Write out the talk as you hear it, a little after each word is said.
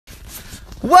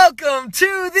Welcome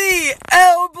to the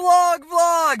ELBLOG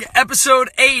vlog,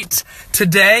 episode 8.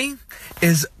 Today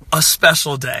is a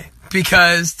special day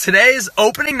because today is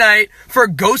opening night for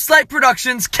Ghostlight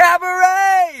Productions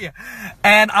Cabaret.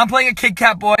 And I'm playing a Kit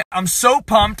Kat boy. I'm so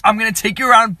pumped. I'm going to take you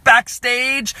around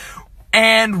backstage.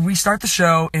 And we start the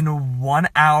show in 1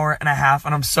 hour and a half,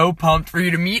 and I'm so pumped for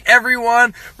you to meet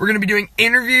everyone. We're going to be doing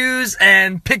interviews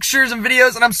and pictures and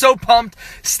videos, and I'm so pumped.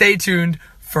 Stay tuned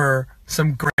for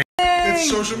some great...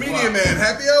 It's social media, man.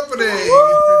 Happy opening!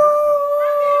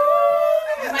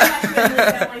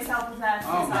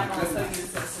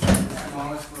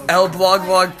 ELBLOG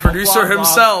vlog producer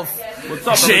himself,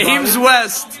 James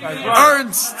West,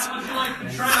 Ernst.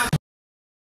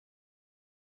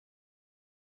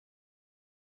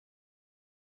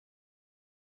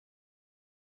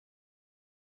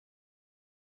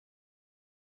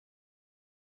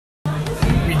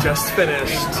 We just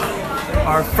finished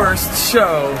our first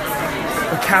show,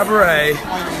 a Cabaret.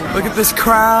 Look at this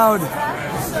crowd.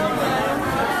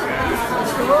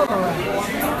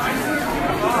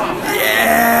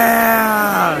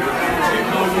 Yeah!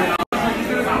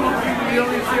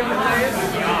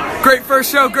 Great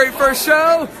first show, great first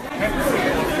show.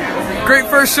 Great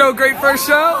first show, great first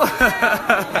show.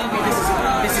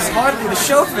 This is hardly the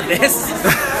show for this.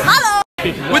 Hello!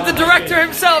 With the director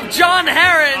himself, John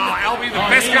Herron. Oh, Albie, the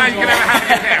best guy you can ever have in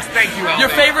your cast. Thank you, Albie. Your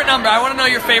favorite number. I want to know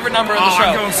your favorite number of the show.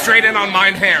 I'm going straight in on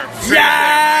Mind Hair.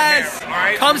 Yes! All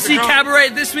right, come see Cabaret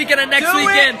this weekend and next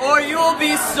weekend. Or you'll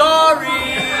be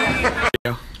sorry.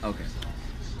 Okay.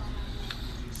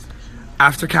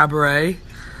 After Cabaret,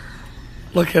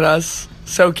 look at us.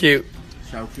 So cute.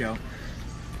 So cute.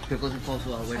 I'm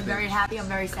very happy. I'm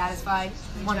very satisfied.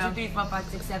 1, 2, 3, 4, 5,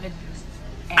 6, 7.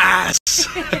 Ass.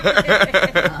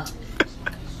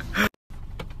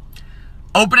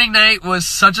 Opening night was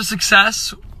such a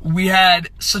success. We had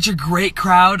such a great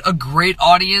crowd, a great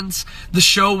audience. The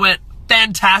show went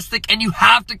fantastic, and you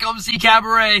have to come see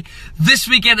Cabaret this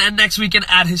weekend and next weekend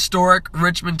at Historic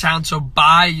Richmond Town, so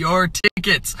buy your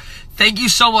tickets. Thank you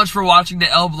so much for watching the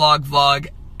ELBLOG vlog,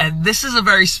 and this is a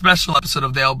very special episode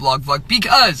of the ELBLOG vlog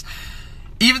because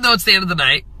even though it's the end of the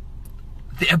night,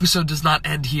 the episode does not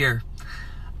end here.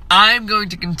 I'm going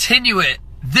to continue it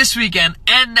this weekend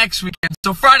and next weekend.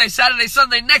 So Friday, Saturday,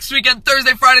 Sunday, next weekend,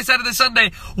 Thursday, Friday, Saturday,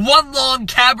 Sunday, one long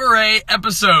Cabaret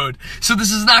episode. So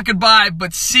this is not goodbye,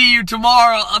 but see you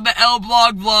tomorrow on the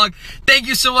ELBLOG vlog. Thank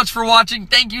you so much for watching.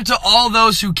 Thank you to all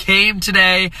those who came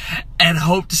today, and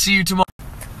hope to see you tomorrow.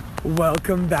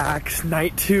 Welcome back,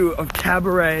 night 2 of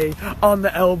Cabaret on the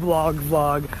ELBLOG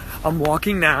vlog. I'm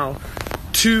walking now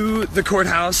to the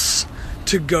courthouse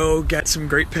to go get some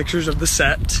great pictures of the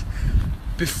set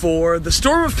before the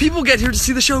storm of people get here to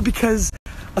see the show, because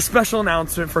a special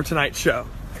announcement for tonight's show.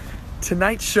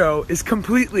 Tonight's show is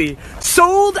completely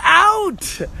sold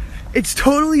out! It's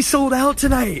totally sold out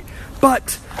tonight,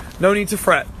 but no need to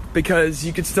fret, because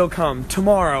you can still come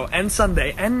tomorrow and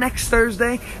Sunday and next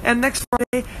Thursday and next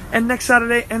Friday and next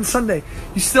Saturday and Sunday.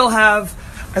 You still have,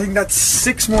 I think that's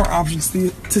 6 more options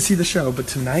to see the show, but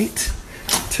tonight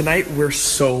we're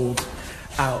sold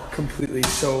out completely,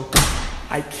 so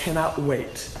I cannot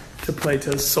wait to play to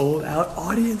a sold out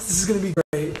audience. This is gonna be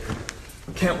great.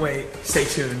 Can't wait. Stay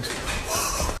tuned.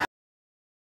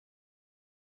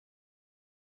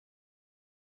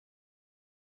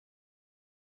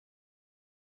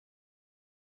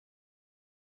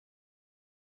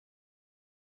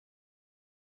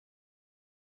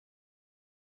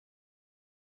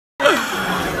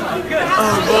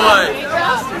 Oh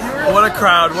boy. What a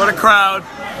crowd, what a crowd.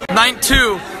 Night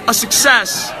 2, a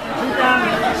success.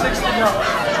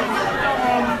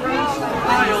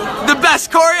 The best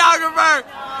choreographer!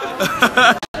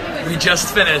 We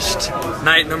just finished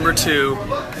night number 2.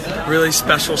 Really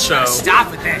special show.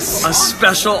 Stop with this. A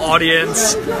special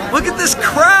audience. Look at this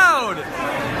crowd!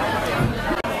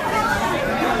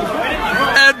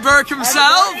 Ed Burke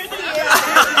himself.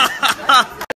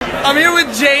 I'm here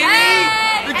with Jamie,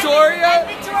 Victoria,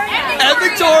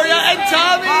 and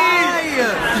Tommy.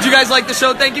 Did you guys like the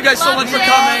show? Thank you guys so much for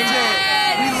coming.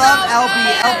 We love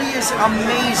Albie. Albie is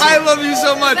amazing. I love you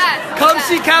so much. Come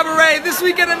see Cabaret this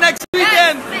weekend and next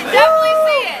weekend. Definitely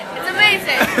see it. It's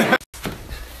amazing.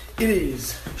 It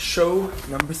is show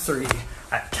number 3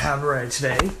 at Cabaret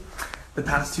today. The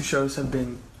past 2 shows have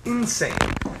been insane.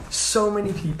 So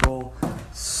many people,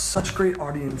 such great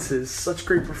audiences, such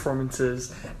great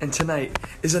performances, and tonight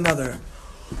is another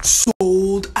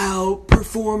sold out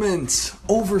performance,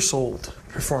 oversold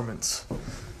performance.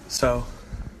 So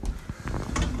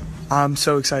I'm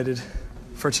so excited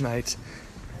for tonight.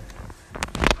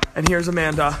 And here's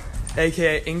Amanda,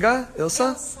 aka Inga,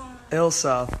 Ilsa.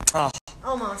 Ilsa. Oh.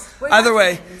 Almost. Either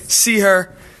way, see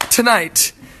her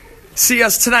tonight. See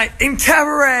us tonight in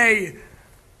Cabaret.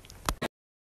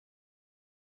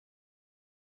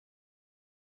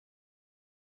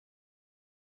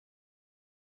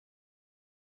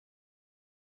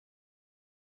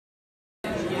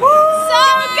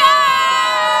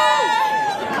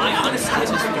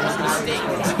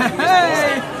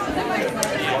 Hey!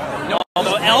 The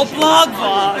ELBLOG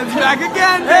vlog. It's back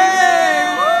again,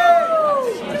 hey!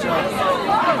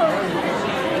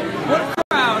 What a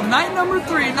crowd. Night number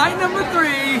three.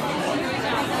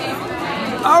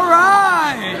 All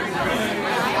right.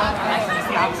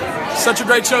 Such a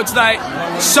great show tonight.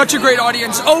 Such a great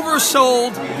audience.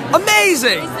 Oversold.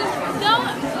 Amazing.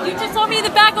 No, you just told me in the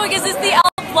back, like, is this the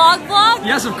ELBLOG vlog?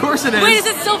 Yes, of course it is. Wait, is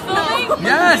it still filming?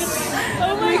 Yes.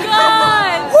 Oh my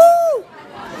god.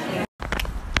 Woo!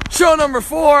 Show number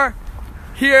 4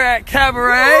 here at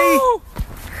Cabaret. Woo!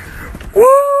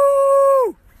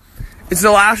 Woo! It's the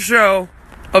last show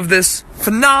of this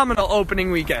phenomenal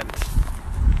opening weekend.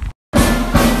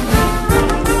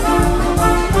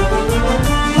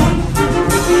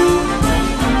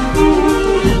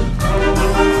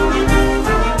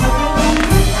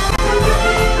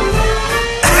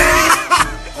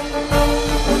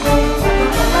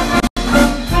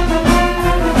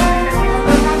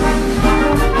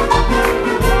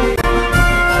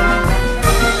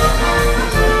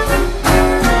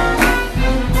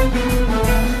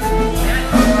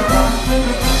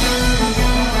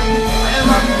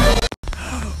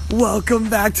 Welcome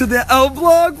back to the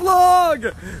ELBLOG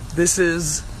vlog. This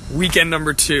is weekend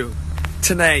number 2.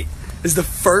 Tonight is the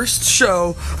first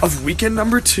show of weekend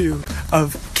number 2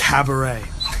 of Cabaret.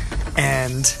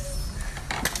 And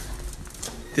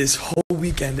this whole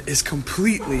weekend is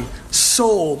completely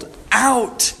sold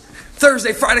out.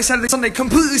 Thursday, Friday, Saturday, Sunday,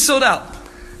 completely sold out.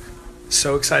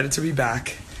 So excited to be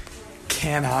back.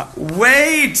 Cannot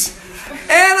wait.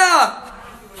 Anna!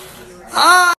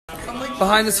 Hi!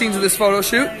 Behind the scenes of this photo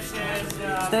shoot.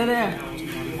 Stay there.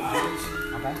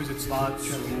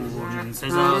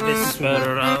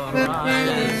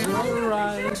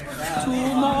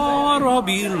 Tomorrow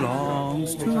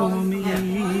belongs to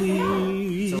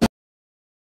me.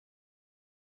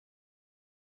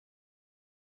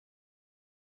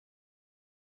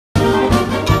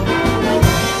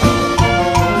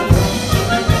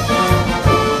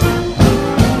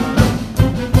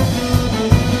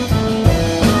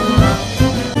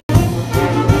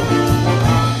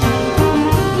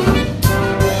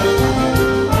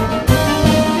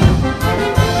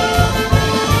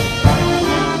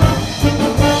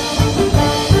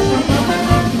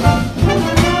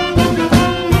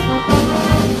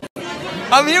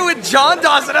 I'm here with John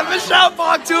Dossett and Michele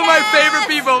Pawk, two of my favorite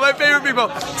people.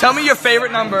 Tell me your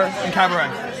favorite number in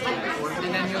Cabaret.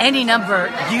 Any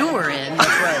number you were in.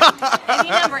 Any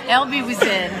number LB was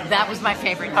in, that was my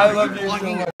favorite number. I love you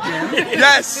so much.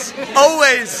 Yes,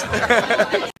 always.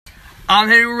 I'm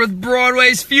here with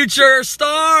Broadway's future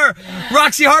star,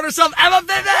 Roxy Hart herself, Emma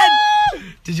Pittman.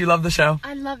 Did you love the show?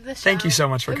 I love the show. Thank you so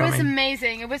much for coming. It was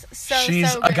amazing. It was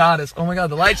She's so good. a goddess. Oh my god,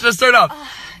 the lights just turned up.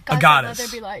 God, a goddess. Let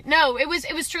there be light. No, it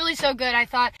was truly so good. I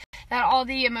thought that all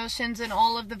the emotions and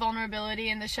all of the vulnerability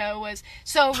in the show was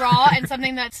so raw and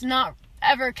something that's not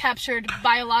ever captured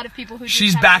by a lot of people who do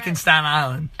She's Cabaret. back in Staten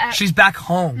Island. She's back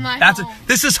home. My That's home.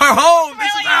 This is her home.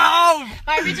 This is her home.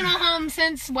 My original home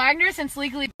since Wagner, since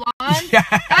Legally Blonde. Yes.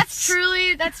 That's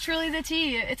truly the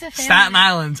tea. It's a family. Staten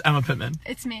Island's Emma Pittman.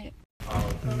 It's me.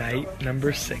 Night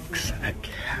number 6 at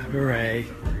Cabaret.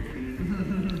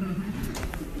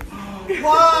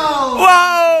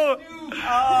 Whoa!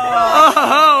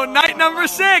 Oh, night number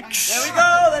 6. There we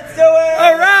go, let's do it!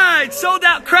 All right, sold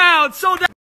out crowd, sold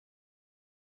out.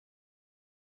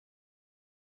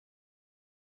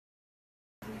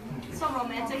 So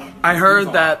romantic. I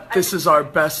heard that this is our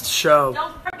best show.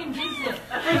 Don't freaking jinx it.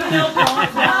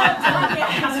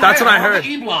 That's what I heard.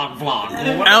 ELBLOG vlog.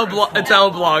 It's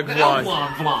ELBLOG vlog.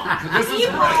 ELBLOG vlog. This is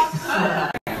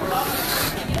great.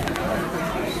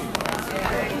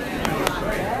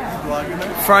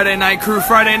 Friday night crew,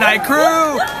 Friday night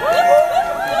crew.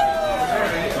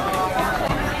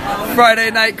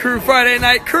 Friday night crew, Friday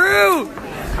night crew.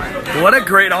 What a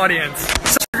great audience.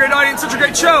 Such a great audience, such a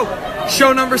great show.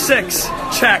 Show number 6,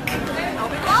 check.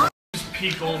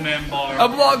 Pickle member.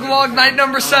 ELBLOG vlog night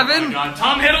number 7.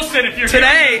 Tom Hiddleston, if you're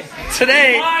Today, he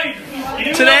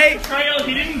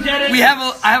didn't get it.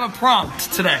 I have a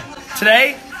prompt today.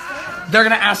 Today, they're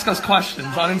gonna ask us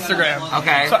questions on Instagram.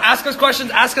 Okay. So ask us questions,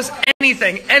 ask us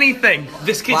anything.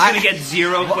 This This kid's gonna get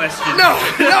 0 questions. No,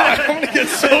 I'm gonna get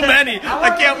so many. I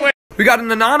can't wait. We got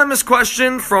an anonymous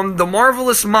question from the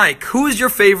marvelous Mike. Who is your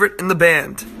favorite in the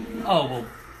band? Oh, well,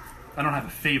 I don't have a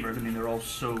favorite. I mean, they're all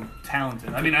so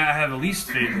talented. I mean, I have a least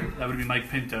favorite. That would be Mike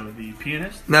Pinto, the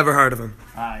pianist. Never heard of him.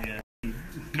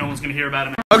 No one's going to hear about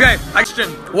him. Okay, question.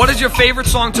 What is your favorite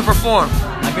song to perform?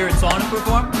 My favorite song to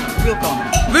perform?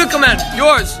 Willkommen. Willkommen.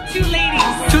 Yours? Two ladies.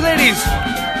 Two ladies.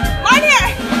 Mine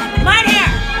hair. Mine hair.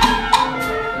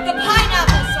 The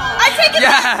pineapple song. I take it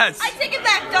Yes. back. I take it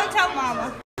back. Don't tell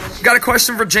Mama. Got a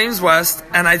question for James West,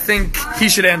 and I think he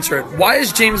should answer it. Why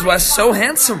is James West so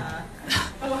handsome?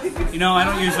 You know, I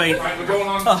don't usually...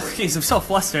 Oh, jeez, I'm so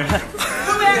flustered. Who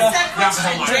asked that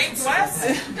question? James West?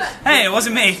 Hey, it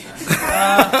wasn't me.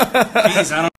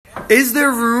 Jeez, I don't... Is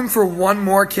there room for one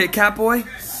more Kit Kat boy?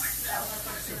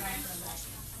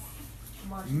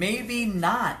 Maybe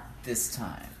not this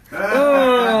time.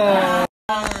 Oh.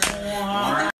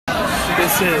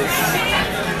 This is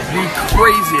the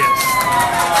craziest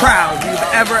crowd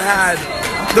we've ever had.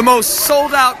 The most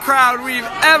sold out crowd we've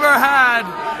ever had.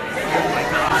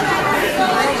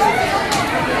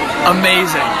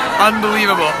 Amazing.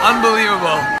 Unbelievable.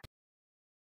 Unbelievable.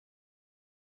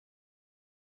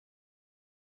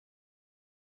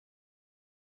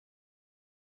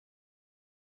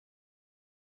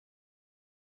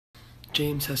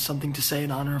 James has something to say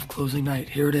in honor of closing night.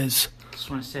 Here it is. I just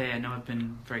want to say I know I've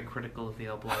been very critical of the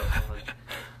ELBLOG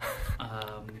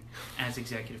as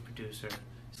executive producer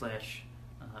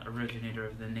 / originator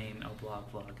of the name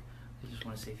ELBLOG Vlog. I just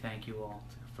want to say thank you all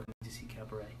for coming to see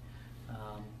Cabaret.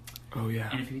 Oh yeah.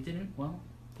 And if you didn't, well,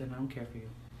 then I don't care for you.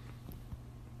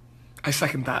 I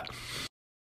second that.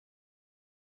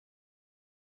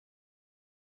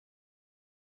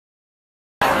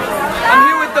 I'm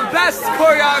here with the best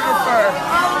choreographer,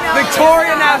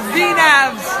 Victoria Navs.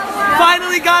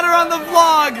 Finally got her on the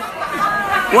vlog.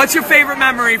 What's your favorite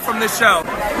memory from this show?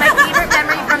 My favorite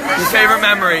memory from this Your favorite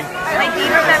memory. My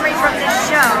favorite memory from this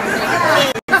show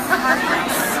is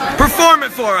Perform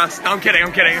it for us. No, I'm kidding.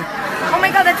 oh my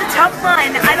god, that's a tough one. I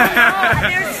don't know.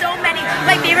 There's so many.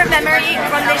 My favorite memory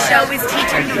from this show was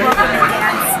teaching the Bracco and MOREEE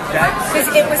dance. Because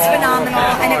it was phenomenal.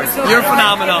 And it was so You're fun.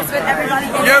 phenomenal. It was with everybody.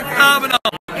 You're phenomenal.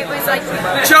 It was like...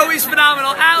 Joey's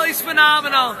phenomenal. Allie's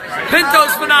phenomenal.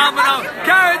 Pinto's phenomenal.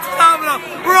 Karen's phenomenal.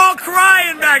 We're all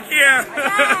crying back here.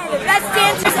 Yes, best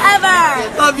dancers ever.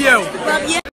 Love you. Love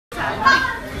you.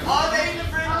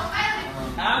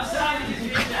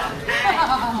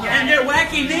 And your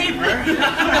wacky neighbor. Look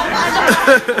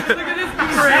at this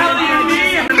Sally and me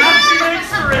and the Nazi X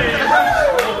parade.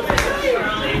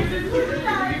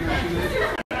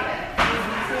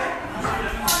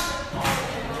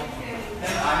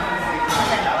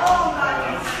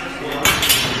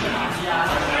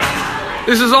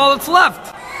 This is all that's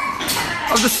left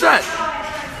of the set.